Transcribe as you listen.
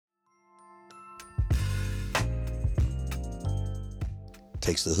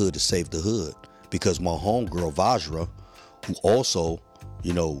Takes the hood to save the hood. Because my homegirl, Vajra, who also,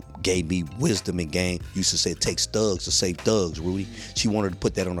 gave me wisdom and game, used to say it takes thugs to save thugs, Rudy. She wanted to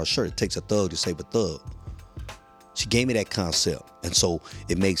put that on her shirt. It takes a thug to save a thug. She gave me that concept. And so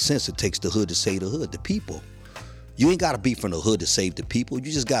it makes sense. It takes the hood to save the hood, the people. You ain't got to be from the hood to save the people.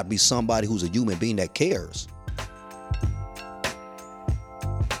 You just got to be somebody who's a human being that cares.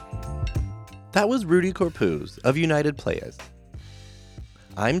 That was Rudy Corpuz of United Playaz.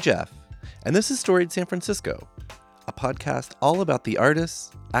 I'm Jeff, and this is Storied San Francisco, a podcast all about the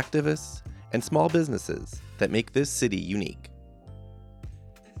artists, activists, and small businesses that make this city unique.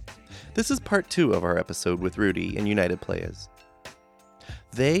 This is part 2 of our episode with Rudy and United Playaz.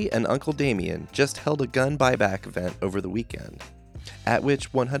 They and Uncle Damien just held a gun buyback event over the weekend, at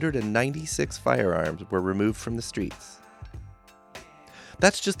which 196 firearms were removed from the streets.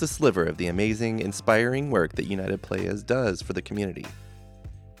 That's just a sliver of the amazing, inspiring work that United Playaz does for the community.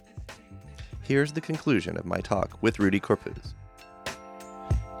 Here's the conclusion of my talk with Rudy Corpuz.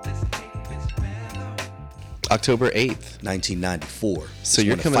 October 8th. 1994. So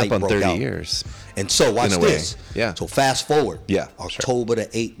you're coming up on 30 years. And so watch this. Yeah. So fast forward. Yeah. October the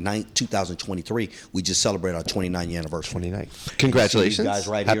 8th, 2023. We just celebrated our 29th anniversary. 29th. Congratulations. You guys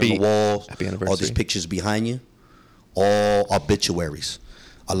right here on the walls. Happy anniversary. All these pictures behind you. All obituaries.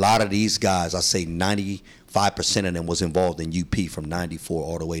 A lot of these guys, I say 95% of them was involved in UP from 94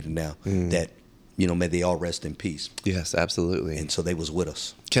 all the way to now. That, may they all rest in peace. Yes, absolutely. And so they was with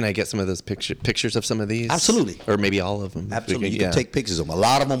us. Can I get some of those pictures of some of these? Absolutely. Or maybe all of them. Absolutely. You can take pictures of them. A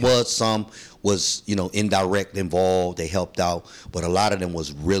lot of them some was, indirect involved. They helped out. But a lot of them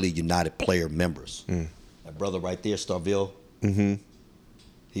was really United Player members. My brother right there, Starville.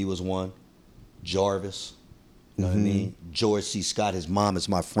 He was one. Jarvis. You know what I mean? George C. Scott, his mom is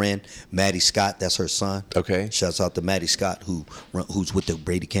my friend. Maddie Scott, that's her son. Okay. Shouts out to Maddie Scott, who's with the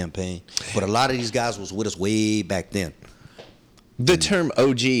Brady campaign. But a lot of these guys was with us way back then. The term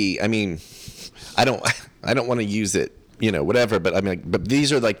OG, I mean, I don't want to use it, whatever. But but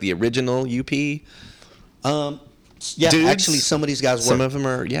these are like the original UP. Yeah, dudes? Actually, some of these guys were. Some of them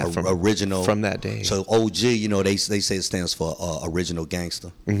are, from original from that day. So OG, they say it stands for original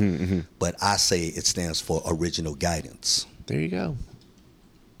gangster, but I say it stands for original guidance. There you go.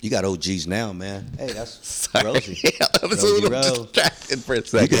 You got OGs now, man. Hey, that's Rosie. Yeah, I was a little distracted for a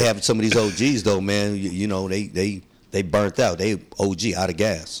second. You can have some of these OGs though, man. They burnt out. They OG out of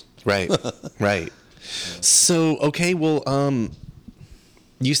gas. Right, right. So okay, well,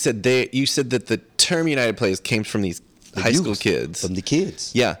 you said that the term United Playaz came from these high school kids. From the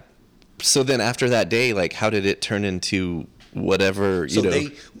kids. Yeah. So then after that day, like, how did it turn into whatever,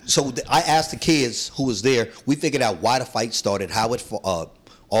 I asked the kids who was there. We figured out why the fight started, how it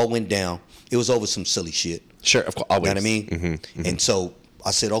all went down. It was over some silly shit. Sure, of course, always. You know what I mean? And so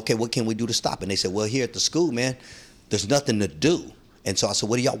I said, okay, what can we do to stop it? And they said, well, here at the school, man, there's nothing to do. And so I said,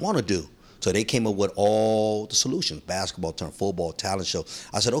 what do y'all want to do? So they came up with all the solutions: basketball, turn football, talent show.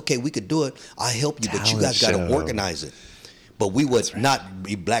 I said, okay, we could do it. I'll help you, but you guys got to organize it. But we would not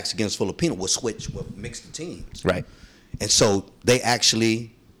be blacks against Filipino. We'll switch, we'll mix the teams. Right. And so they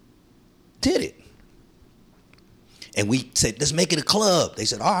actually did it. And we said, let's make it a club. They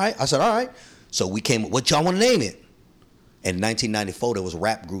said, all right. I said, all right. So we came up, what y'all want to name it? And in 1994, there was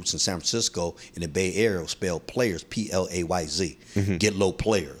rap groups in San Francisco in the Bay Area spelled Playaz, Playz. Get Low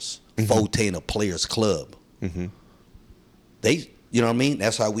Players. Fotainer Players Club. They, you know what I mean?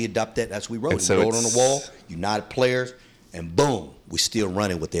 That's how we adopted that. That's what we wrote. So we wrote on the wall, United Players, and boom, we're still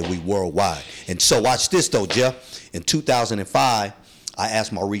running with it. We worldwide. And so watch this though, Jeff. In 2005, I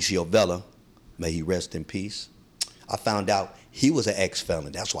asked Mauricio Vela, may he rest in peace. I found out he was an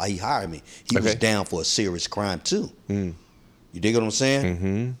ex-felon. That's why he hired me. He was down for a serious crime too. You dig what I'm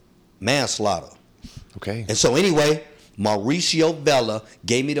saying? Manslaughter. Okay. And so anyway, Mauricio Vela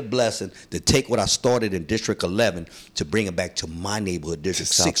gave me the blessing to take what I started in District 11 to bring it back to my neighborhood,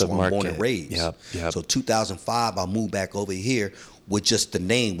 District 6, where I'm born and raised. Yep. So 2005, I moved back over here with just the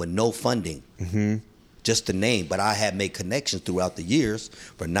name, with no funding. Just the name. But I had made connections throughout the years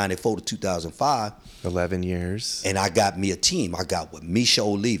from 94 to 2005. 11 years. And I got me a team. I got with Misha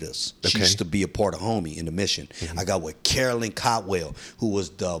Olivas. She used to be a part of Homie in the Mission. I got with Carolyn Cotwell, who was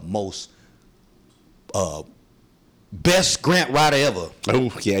the most best grant writer ever. Oh,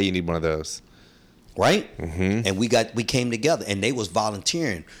 yeah, you need one of those. Right? And we came together, and they was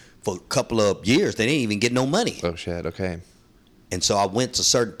volunteering for a couple of years. They didn't even get no money. Oh, shit, okay. And so I went to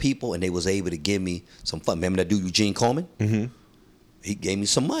certain people, and they was able to give me some fun. Remember that dude, Eugene Coleman? He gave me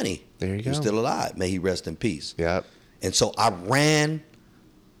some money. There you go. He's still alive. May he rest in peace. Yep. And so I ran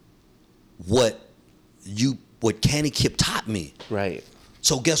what Kenny Kip taught me. Right.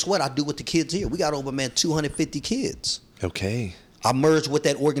 So guess what? I do with the kids here. We got over, man, 250 kids. Okay. I merged with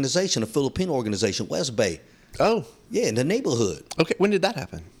that organization, a Filipino organization, West Bay. Oh. Yeah, in the neighborhood. Okay. When did that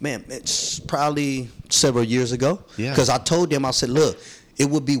happen? Man, it's probably several years ago. Yeah. Because I told them, I said, look, it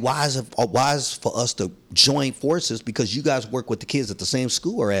would be wise for us to join forces because you guys work with the kids at the same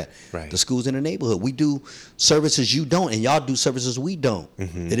school we're at. Right. The schools in the neighborhood. We do services you don't, and y'all do services we don't.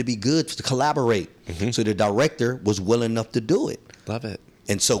 Mm-hmm. It'd be good to collaborate. Mm-hmm. So the director was willing enough to do it. Love it.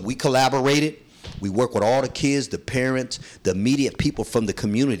 And so we collaborated. We work with all the kids, the parents, the immediate people from the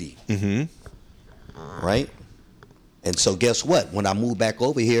community. Mm-hmm. Right? And so guess what? When I moved back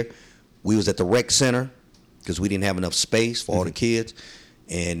over here, we was at the rec center because we didn't have enough space for all the kids.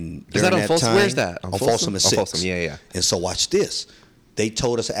 And is that on Folsom? Folsom? Where's that? On Folsom and 6. On Folsom, yeah. And so watch this. They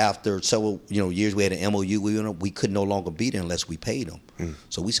told us after several years we had an MOU, we could no longer be there unless we paid them.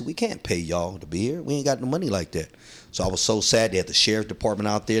 So we said, we can't pay y'all to be here. We ain't got no money like that. So I was so sad. They had the sheriff department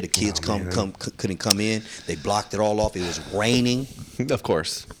out there. The kids couldn't come in. They blocked it all off. It was raining. Of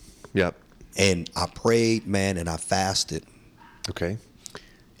course. Yep. And I prayed, man, and I fasted. Okay.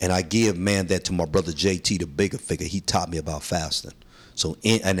 And I give, man, that to my brother JT, the bigger figure. He taught me about fasting. So,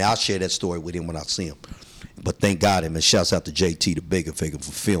 and I'll share that story with him when I see him. But thank God, and shouts out to JT, the bigger figure,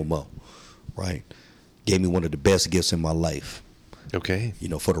 for Filmo, right? Gave me one of the best gifts in my life. Okay.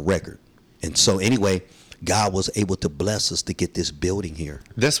 For the record. And so anyway, God was able to bless us to get this building here.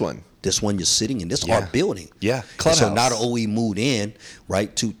 This one you're sitting in. This is our building. Yeah. Clubhouse. So not only we moved in,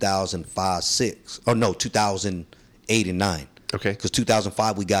 right, 2005, 6. Oh, no, 2008 and 9. Okay. Because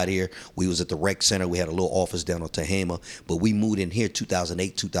 2005 we got here. We was at the rec center. We had a little office down on Tehama. But we moved in here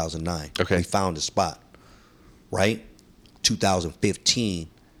 2008, 2009. Okay. We found the spot. Right? 2015,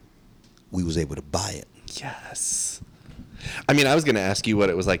 we was able to buy it. Yes. I mean, I was going to ask you what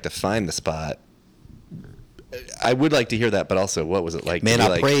it was like to find the spot. I would like to hear that, but also what was it like? Man,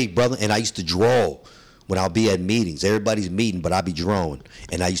 I prayed, brother, and I used to draw when I'll be at meetings. Everybody's meeting, but I'll be drawing.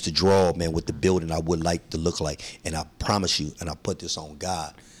 And I used to draw, man, with the building I would like to look like. And I promise you, and I put this on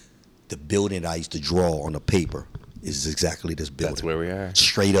God, the building I used to draw on the paper is exactly this building. That's where we are.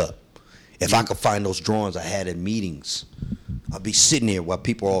 Straight up. If I could find those drawings I had in meetings, I'd be sitting there while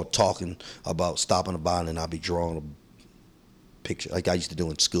people are all talking about stopping by, and I'd be drawing a picture like I used to do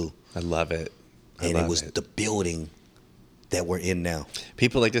in school. I love it. And it was the building that we're in now.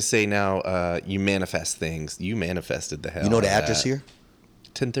 People like to say now, you manifest things. You manifested the hell. You know the address here?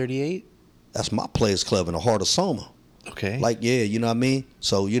 1038? That's my Playaz Club in the heart of Soma. Okay. Like, yeah, you know what I mean?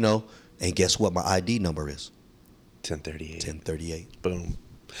 So, and guess what my ID number is? 1038. 1038. Boom.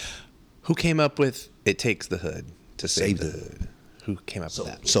 Who came up with it takes the hood to save the hood? Who came up with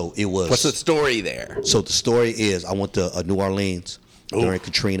that? So it was. What's the story there? So the story is I went to New Orleans during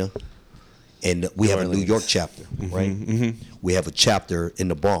Katrina. And we have a New York chapter, right? Mm-hmm. We have a chapter in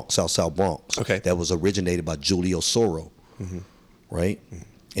the Bronx, South Bronx. Okay. That was originated by Julio Soro, right? Mm-hmm.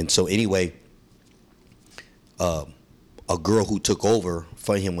 And so anyway, a girl who took over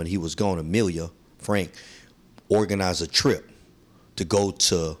for him when he was gone, Amelia Frank, organized a trip to go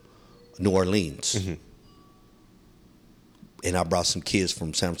to New Orleans. Mm-hmm. And I brought some kids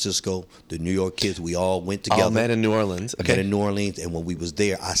from San Francisco, the New York kids. We all went together. All met in New Orleans. Okay. Met in New Orleans. And when we was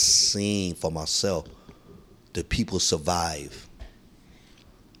there, I seen for myself the people survive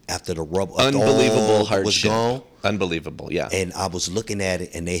after the rubble. Unbelievable hardship. Was gone. Unbelievable, yeah. And I was looking at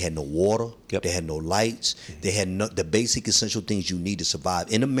it, and they had no water. Yep. They had no lights. Mm-hmm. They had the basic essential things you need to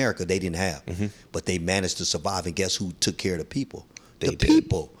survive. In America, they didn't have. Mm-hmm. But they managed to survive. And guess who took care of the people? The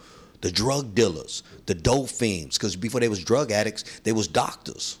people. The drug dealers, the dope fiends, because before they was drug addicts, they was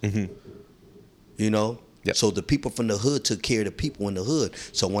doctors. Mm-hmm. Yep. So the people from the hood took care of the people in the hood.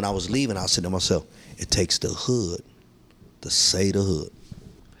 So when I was leaving, I said to myself, it takes the hood to say the hood.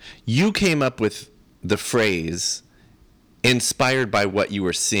 You came up with the phrase inspired by what you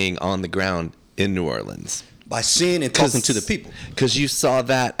were seeing on the ground in New Orleans. By seeing and talking to the people. Because you saw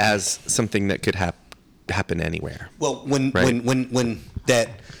that as something that could happen anywhere. Well, when that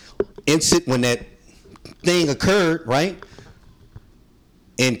incident, when that thing occurred, right?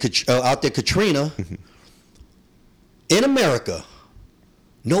 And out there, Katrina, in America,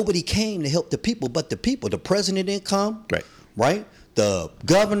 nobody came to help the people but the people. The president didn't come, right? The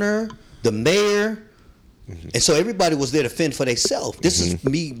governor, the mayor, and so everybody was there to fend for themselves. This is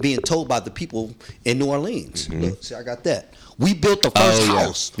me being told by the people in New Orleans. Look, see, I got that. We built the first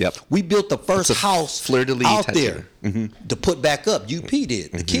house. Yep. We built the first house out there to put back up. UP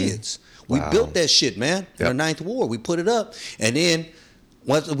did, the kids. We built that shit, man. In the Ninth Ward, we put it up. And then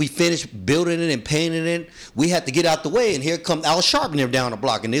once we finished building it and painting it, we had to get out the way. And here come Al Sharpton down the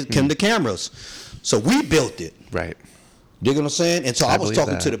block, and here come the cameras. So we built it. Right. Dig what I'm saying? And so I was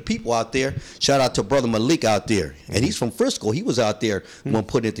talking to the people out there. Shout out to brother Malik out there. And he's from Frisco. He was out there when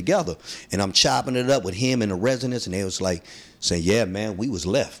putting it together. And I'm chopping it up with him and the residents. And they was like saying, yeah, man, we was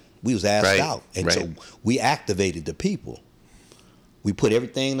left. We was asked out. And so we activated the people. We put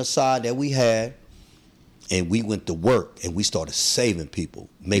everything aside that we had. And we went to work. And we started saving people.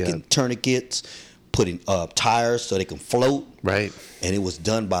 Making tourniquets. Putting tires so they can float. Right. And it was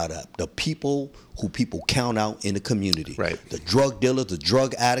done by the people who people count out in the community. Right. The drug dealers, the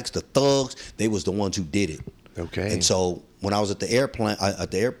drug addicts, the thugs, they was the ones who did it. Okay. And so when I was at the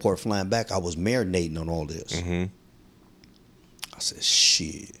airport flying back, I was marinating on all this. I said,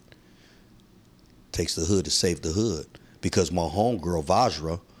 shit. Takes the hood to save the hood. Because my homegirl,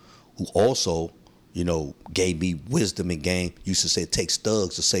 Vajra, who also, you know, gave me wisdom and game, used to say it takes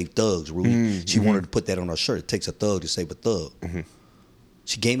thugs to save thugs, Rudy. She wanted to put that on her shirt. It takes a thug to save a thug.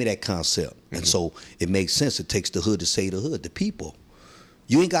 She gave me that concept. And so it makes sense. It takes the hood to save the hood, the people.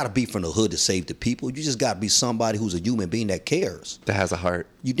 You ain't got to be from the hood to save the people. You just got to be somebody who's a human being that cares. That has a heart.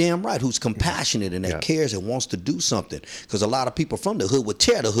 You damn right, who's compassionate and that cares and wants to do something. Because a lot of people from the hood would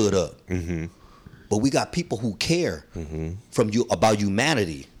tear the hood up. But we got people who care from you about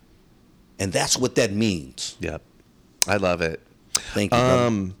humanity. And that's what that means. Yep. I love it. Thank you,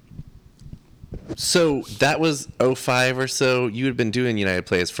 brother. So that was 05 or so. You had been doing United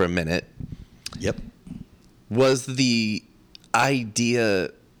Playaz for a minute. Yep. Was the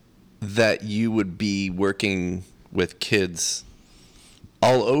idea that you would be working with kids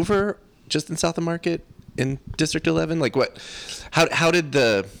all over, just in South of Market, in District 11? Like what? How did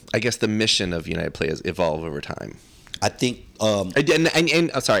the mission of United Playaz evolve over time? I think.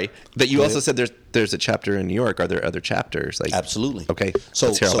 And sorry, but you also said there's a chapter in New York. Are there other chapters? Like absolutely. Okay.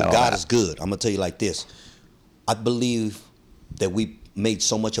 So God is good. I'm gonna tell you like this. I believe that we made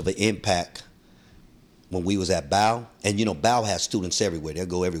so much of an impact when we was at BOW, and you know BOW has students everywhere. They'll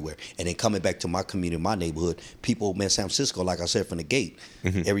go everywhere. And then coming back to my community, my neighborhood, people, man, San Francisco, like I said from the gate,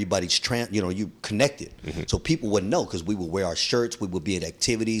 everybody's you connected. So people would know because we would wear our shirts. We would be at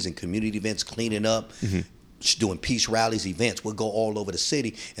activities and community events, cleaning up. Doing peace rallies, events. We'll go all over the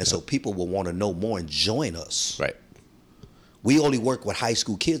city. And so people will want to know more and join us. Right. We only worked with high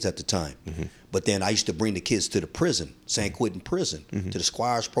school kids at the time. But then I used to bring the kids to the prison, San Quentin prison, to the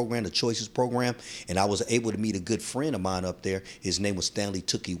Squires program, the Choices program. And I was able to meet a good friend of mine up there. His name was Stanley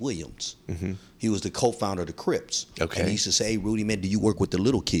Tookie Williams. He was the co-founder of the Crips. Okay. And he used to say, hey, Rudy, man, do you work with the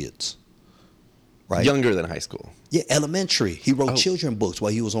little kids? Right. Younger than high school. Yeah, elementary. He wrote children's books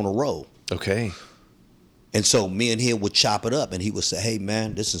while he was on the road. Okay. And so me and him would chop it up, and he would say, hey,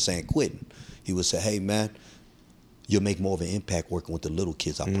 man, this is San Quentin. He would say, hey, man, you'll make more of an impact working with the little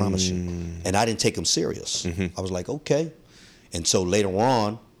kids, I promise you. And I didn't take him serious. I was like, okay. And so later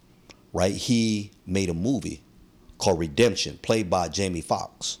on, right, he made a movie called Redemption, played by Jamie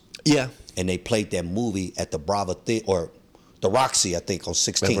Foxx. Yeah. And they played that movie at the Bravo or the Roxy, I think, on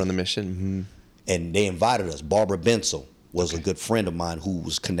 16th. Ever on the Mission. And they invited us. Barbara Bensel was a good friend of mine who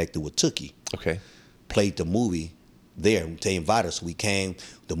was connected with Tookie. Okay. Played the movie there. They invited us. We came.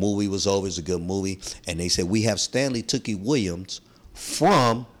 The movie was over. It was a good movie. And they said, we have Stanley Tookie Williams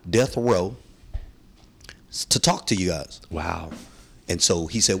from Death Row to talk to you guys. Wow. And so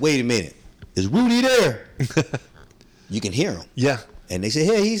he said, wait a minute. Is Rudy there? You can hear him. Yeah. And they said,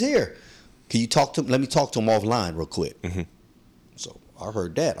 hey, he's here. Can you talk to him? Let me talk to him offline real quick. So I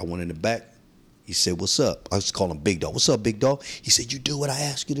heard that. I went in the back. He said, what's up? I used to call him Big Dog. What's up, Big Dog? He said, you do what I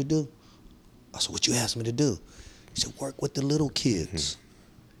asked you to do. I said, what you asked me to do? He said, work with the little kids.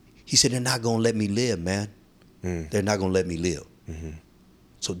 He said, they're not going to let me live, man. They're not going to let me live.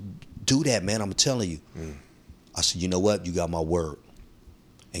 So do that, man. I'm telling you. I said, you know what? You got my word.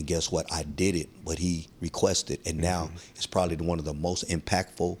 And guess what? I did it, what he requested. And now it's probably one of the most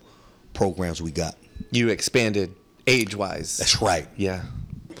impactful programs we got. You expanded age-wise. That's right. Yeah.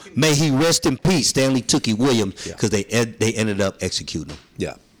 May he rest in peace, Stanley Tookie Williams, because they ended up executing him.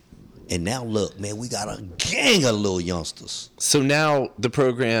 Yeah. And now look, man, we got a gang of little youngsters. So now the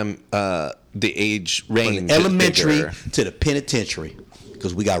program, the age range, from the elementary to the penitentiary,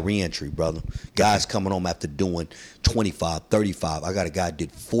 because we got reentry, brother. Guys coming home after doing 25, 35. I got a guy that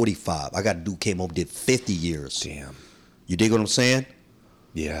did 45. I got a dude came home did 50 years. Damn. You dig what I'm saying?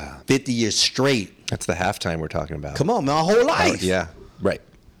 Yeah. 50 years straight. That's the halftime we're talking about. Come on, man, our whole life. Yeah. Right.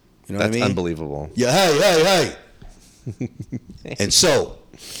 You know That's what I mean? Unbelievable. Yeah. Hey. And so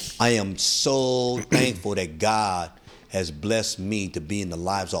I am so thankful that God has blessed me to be in the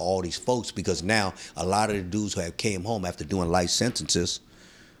lives of all these folks, because now a lot of the dudes who have came home after doing life sentences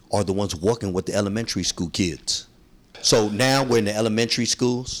are the ones working with the elementary school kids. So now we're in the elementary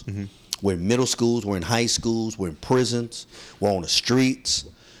schools. We're in middle schools. We're in high schools. We're in prisons. We're on the streets.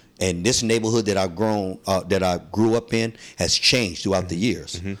 And this neighborhood that I grew up in has changed throughout the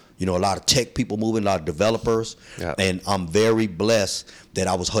years. You know, a lot of tech people moving, a lot of developers. Yeah. And I'm very blessed that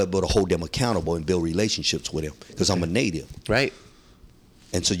I was able to hold them accountable and build relationships with them because I'm a native. Right.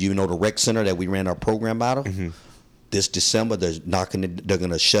 And so, you know, the rec center that we ran our program out of, this December, they're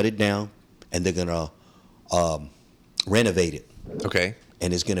going to shut it down and they're going to renovate it. Okay.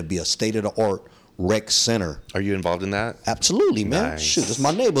 And it's going to be a state-of-the-art rec center. Are you involved in that? Absolutely, man. Nice. Shoot, it's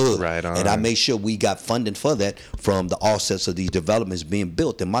my neighborhood. Right on. And I made sure we got funding for that from the offsets of these developments being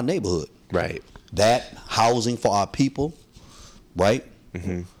built in my neighborhood. Right. That, housing for our people, right?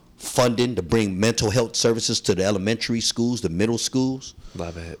 Funding to bring mental health services to the elementary schools, the middle schools.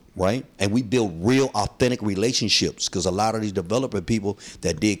 Love it. Right? And we build real, authentic relationships because a lot of these developer people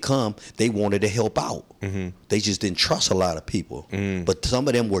that did come, they wanted to help out. They just didn't trust a lot of people. But some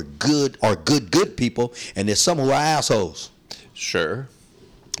of them were good people, and there's some who are assholes. Sure.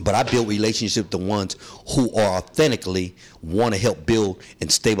 But I built relationships with the ones who are authentically want to help build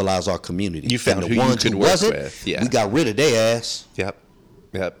and stabilize our community. You found and the who you ones could who work wasn't, with. Yeah. we got rid of their ass. Yep.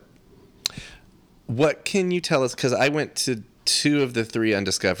 What can you tell us? Because I went to 2 of the 3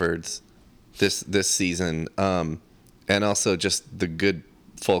 Undiscovereds this season, and also just the good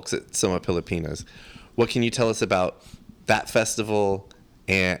folks at Soma Pilipinas. What can you tell us about that festival?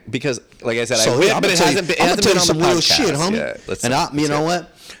 And because, like I said, I went, but it hasn't been on the real podcast shit, homie. yet. You know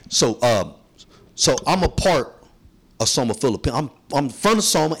what? So I'm a part of Soma Filipino. I'm from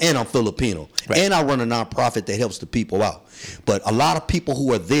Soma and I'm Filipino, Right. and I run a nonprofit that helps the people out. But a lot of people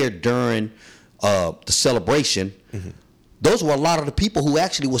who are there during the celebration, those were a lot of the people who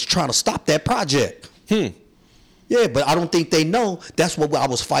actually was trying to stop that project. Yeah, but I don't think they know that's what I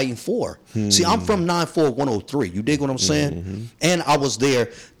was fighting for. See, I'm from 94103. You dig what I'm saying? And I was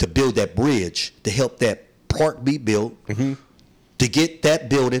there to build that bridge, to help that park be built, to get that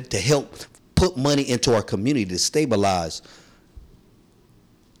building, to help put money into our community to stabilize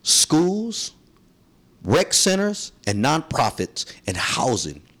schools, rec centers, and nonprofits, and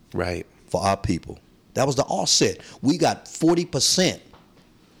housing. Right. For our people. That was the offset. We got 40%,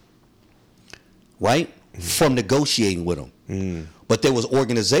 right, from negotiating with them. But there was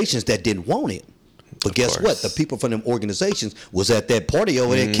organizations that didn't want it. But guess what? The people from them organizations was at that party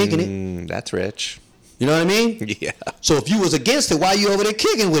over there kicking it. That's rich. You know what I mean? Yeah. So if you was against it, why you over there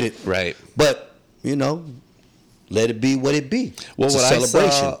kicking with it? Right. But, you know, let it be what it be. Well, it's a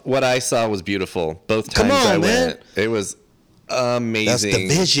celebration. What I saw was beautiful. Both times I went. It was amazing. That's the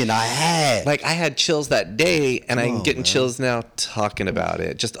vision I had. Like, I had chills that day, and I'm getting chills now talking about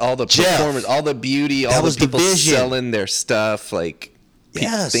it. Just all the performance, all the beauty, all the people selling their stuff, like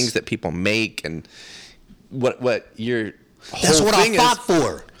things that people make, and what your whole That's what thing I fought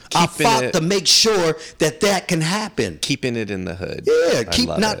for. I fought to make sure that can happen. Keeping it in the hood. Yeah,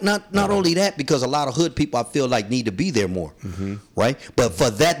 not only that, because a lot of hood people I feel like need to be there more, right? But for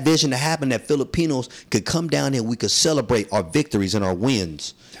that vision to happen, that Filipinos could come down here, we could celebrate our victories and our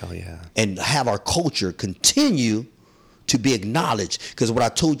wins. Hell yeah. And have our culture continue to be acknowledged. Because what I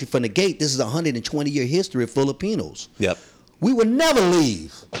told you from the gate, this is a 120-year history of Filipinos. Yep. We will never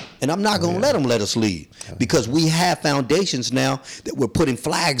leave. And I'm not going to let them let us leave. Because we have foundations now that we're putting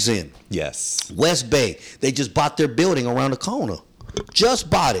flags in. Yes. West Bay, they just bought their building around the corner.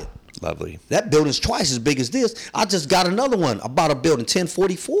 Just bought it. Lovely. That building's twice as big as this. I just got another one. I bought a building,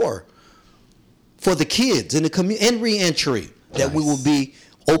 1044, for the kids in the community and re-entry that we will be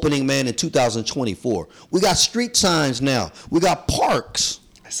opening, man, in 2024. We got street signs now. We got parks.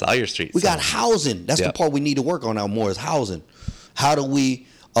 I saw your street We got housing. That's the part we need to work on now more is housing. How do we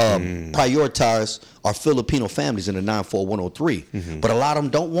prioritize our Filipino families in the 94103? But a lot of them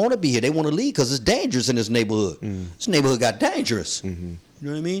don't want to be here. They want to leave because it's dangerous in this neighborhood. This neighborhood got dangerous. You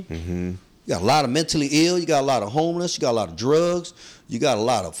know what I mean? You got a lot of mentally ill. You got a lot of homeless. You got a lot of drugs. You got a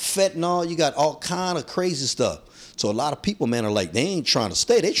lot of fentanyl. You got all kind of crazy stuff. So a lot of people, man, are like, they ain't trying to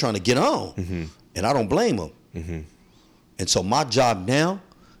stay. They trying to get on. And I don't blame them. And so my job now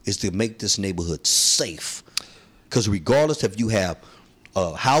is to make this neighborhood safe. Because regardless if you have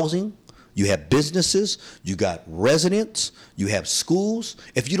housing, you have businesses, you got residents, you have schools,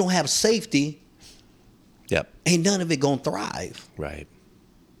 if you don't have safety, ain't none of it gonna thrive. Right.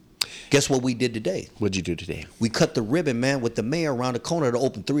 Guess what we did today? What'd you do today? We cut the ribbon, man, with the mayor around the corner to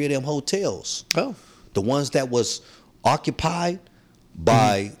open 3 of them hotels. Oh. The ones that was occupied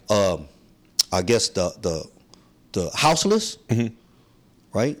by, I guess, the houseless,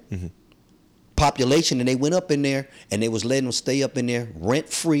 right? Population, and they went up in there and they was letting them stay up in there rent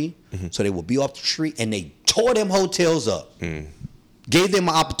free, so they would be off the street, and they tore them hotels up. gave them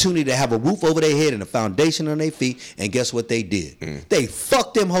an opportunity to have a roof over their head and a foundation on their feet, and guess what they did? They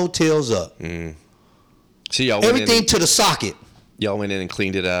fucked them hotels up. So y'all everything to the socket. Y'all went in and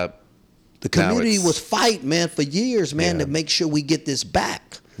cleaned it up. The community was fighting, man, for years, man, to make sure we get this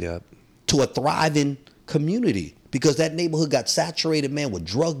back to a thriving community, because that neighborhood got saturated, man, with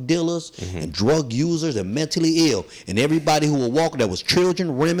drug dealers and drug users and mentally ill, and everybody who would walk, that was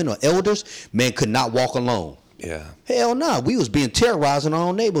children, women, or elders, man, could not walk alone. Hell no. We was being terrorized in our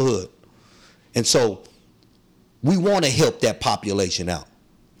own neighborhood. And so we want to help that population out.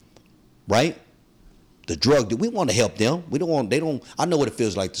 Right? The drug, we want to help them. We don't want, I know what it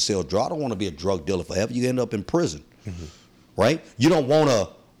feels like to sell drugs. I don't want to be a drug dealer forever. You end up in prison. Right? You don't want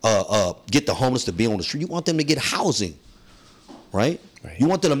to get the homeless to be on the street. You want them to get housing. Right? You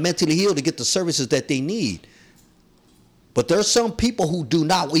want them to mentally heal, to get the services that they need. But there's some people who do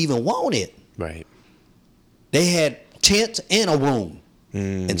not even want it. Right. They had tents and a room.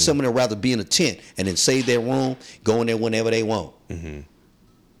 And some of them rather be in a tent and then save their room, go in there whenever they want. You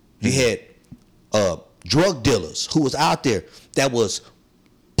had drug dealers who was out there that was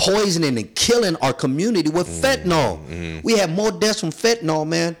poisoning and killing our community with fentanyl. We have more deaths from fentanyl,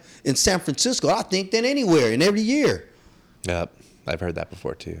 man, in San Francisco, I think, than anywhere and every year. Yep. I've heard that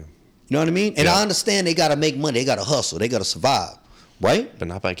before, too. You know what I mean? And I understand they got to make money. They got to hustle. They got to survive. Right? But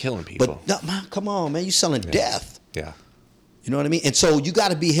not by killing people. But no, man, come on, man. You selling death. Yeah. You know what I mean? And so you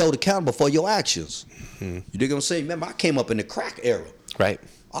got to be held accountable for your actions. You dig what I'm saying? Remember, I came up in the crack era. Right.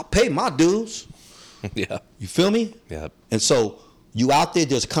 I paid my dues. Yeah. You feel me? Yeah. And so you out there,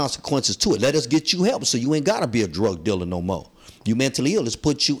 there's consequences to it. Let us get you help so you ain't got to be a drug dealer no more. You mentally ill. Let's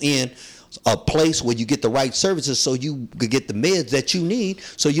put you in a place where you get the right services so you could get the meds that you need,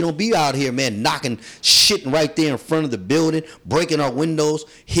 so you don't be out here, man, knocking shit right there in front of the building, breaking our windows,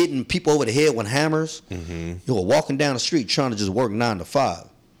 hitting people over the head with hammers. You were walking down the street trying to just work 9 to 5.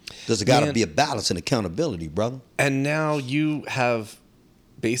 There's got to be a balance and accountability, brother. And now you have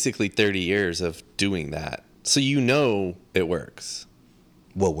basically 30 years of doing that. So you know it works.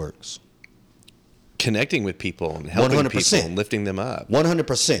 What works? Connecting with people and helping 100%. people and lifting them up.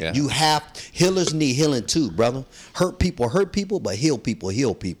 100%. Yeah. You have, healers need healing too, brother. Hurt people, but heal people,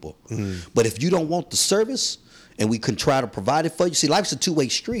 heal people. But if you don't want the service and we can try to provide it for you, see, life's a two-way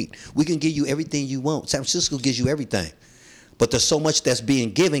street. We can give you everything you want. San Francisco gives you everything. But there's so much that's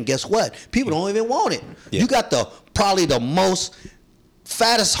being given, guess what? People don't even want it. You got probably the most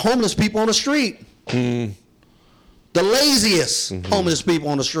fattest homeless people on the street. The laziest homeless people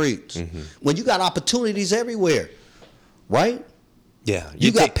on the streets. When you got opportunities everywhere, right? Yeah.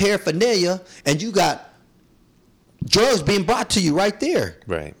 You got paraphernalia and you got drugs being brought to you right there.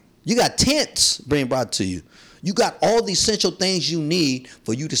 Right. You got tents being brought to you. You got all the essential things you need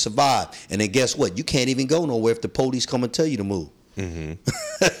for you to survive. And then guess what? You can't even go nowhere if the police come and tell you to move.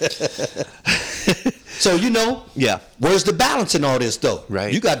 So, where's the balance in all this, though?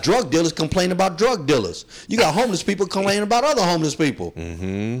 Right. You got drug dealers complaining about drug dealers. You got homeless people complaining about other homeless people.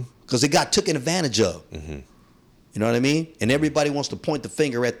 Because they got taken advantage of. You know what I mean? And everybody wants to point the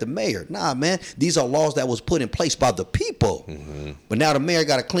finger at the mayor. Nah, man. These are laws that was put in place by the people. But now the mayor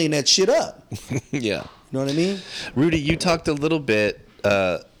got to clean that shit up. Yeah. You know what I mean? Rudy, you talked a little bit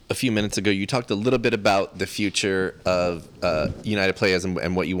a few minutes ago. You talked a little bit about the future of United Playaz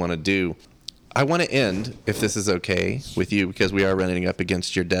and what you want to do. I want to end, if this is okay with you, because we are running up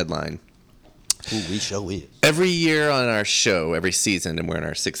against your deadline. Ooh, we show is. Every year on our show, every season, and we're in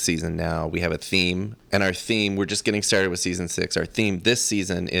our 6th season now, we have a theme. And our theme, we're just getting started with season 6. Our theme this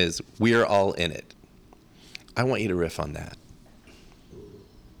season is We're All In It. I want you to riff on that.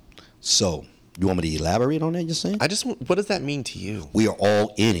 So, you want me to elaborate on that, you're saying? What does that mean to you? We are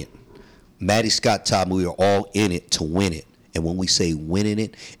all in it. Maddie Scott taught me we are all in it to win it. And when we say winning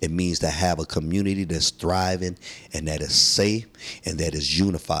it, it means to have a community that's thriving and that is safe and that is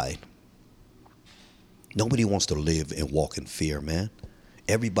unified. Nobody wants to live and walk in fear, man.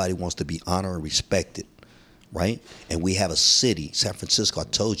 Everybody wants to be honored and respected, right? And we have a city, San Francisco, I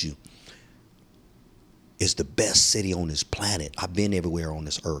told you, is the best city on this planet. I've been everywhere on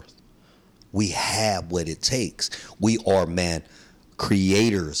this earth. We have what it takes. We are, man,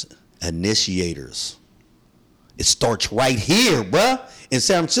 creators, initiators. It starts right here, bruh, in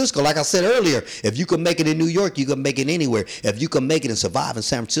San Francisco. Like I said earlier, if you can make it in New York, you can make it anywhere. If you can make it and survive in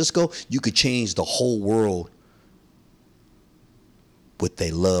San Francisco, you could change the whole world with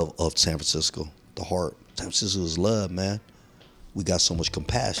their love of San Francisco, the heart. San Francisco is love, man. We got so much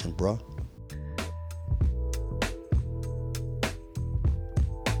compassion, bruh.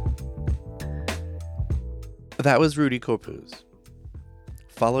 That was Rudy Corpuz.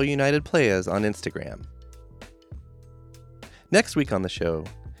 Follow United Playaz on Instagram. Next week on the show,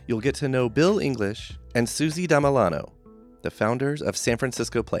 you'll get to know Bill English and Susie Damilano, the founders of San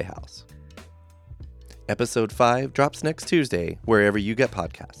Francisco Playhouse. Episode 5 drops next Tuesday, wherever you get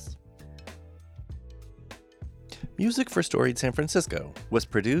podcasts. Music for Storied San Francisco was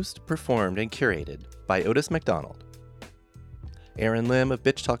produced, performed, and curated by Otis McDonald. Aaron Lim of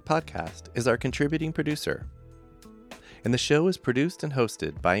Bitch Talk Podcast is our contributing producer. And the show is produced and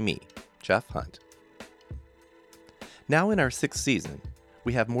hosted by me, Jeff Hunt. Now in our 6th season,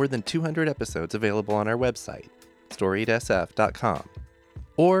 we have more than 200 episodes available on our website, storiedsf.com,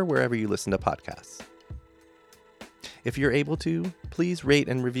 or wherever you listen to podcasts. If you're able to, please rate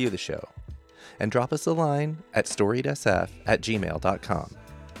and review the show, and drop us a line at storiedsf@gmail.com.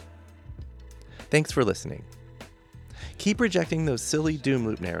 Thanks for listening. Keep rejecting those silly doom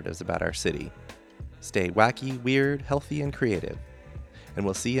loop narratives about our city. Stay wacky, weird, healthy, and creative. And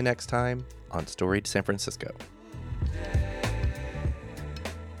we'll see you next time on Storied San Francisco.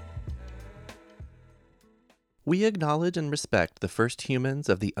 We acknowledge and respect the first humans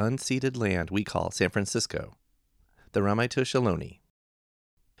of the unceded land we call San Francisco, the Ramaytush Ohlone.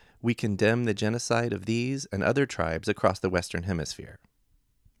 We condemn the genocide of these and other tribes across the Western Hemisphere.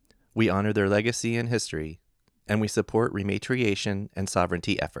 We honor their legacy and history, and we support rematriation and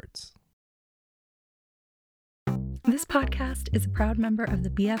sovereignty efforts. This podcast is a proud member of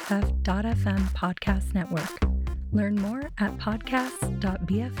the BFF.FM podcast network. Learn more at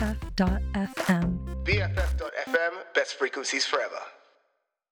podcasts.bff.fm. BFF.FM, best frequencies forever.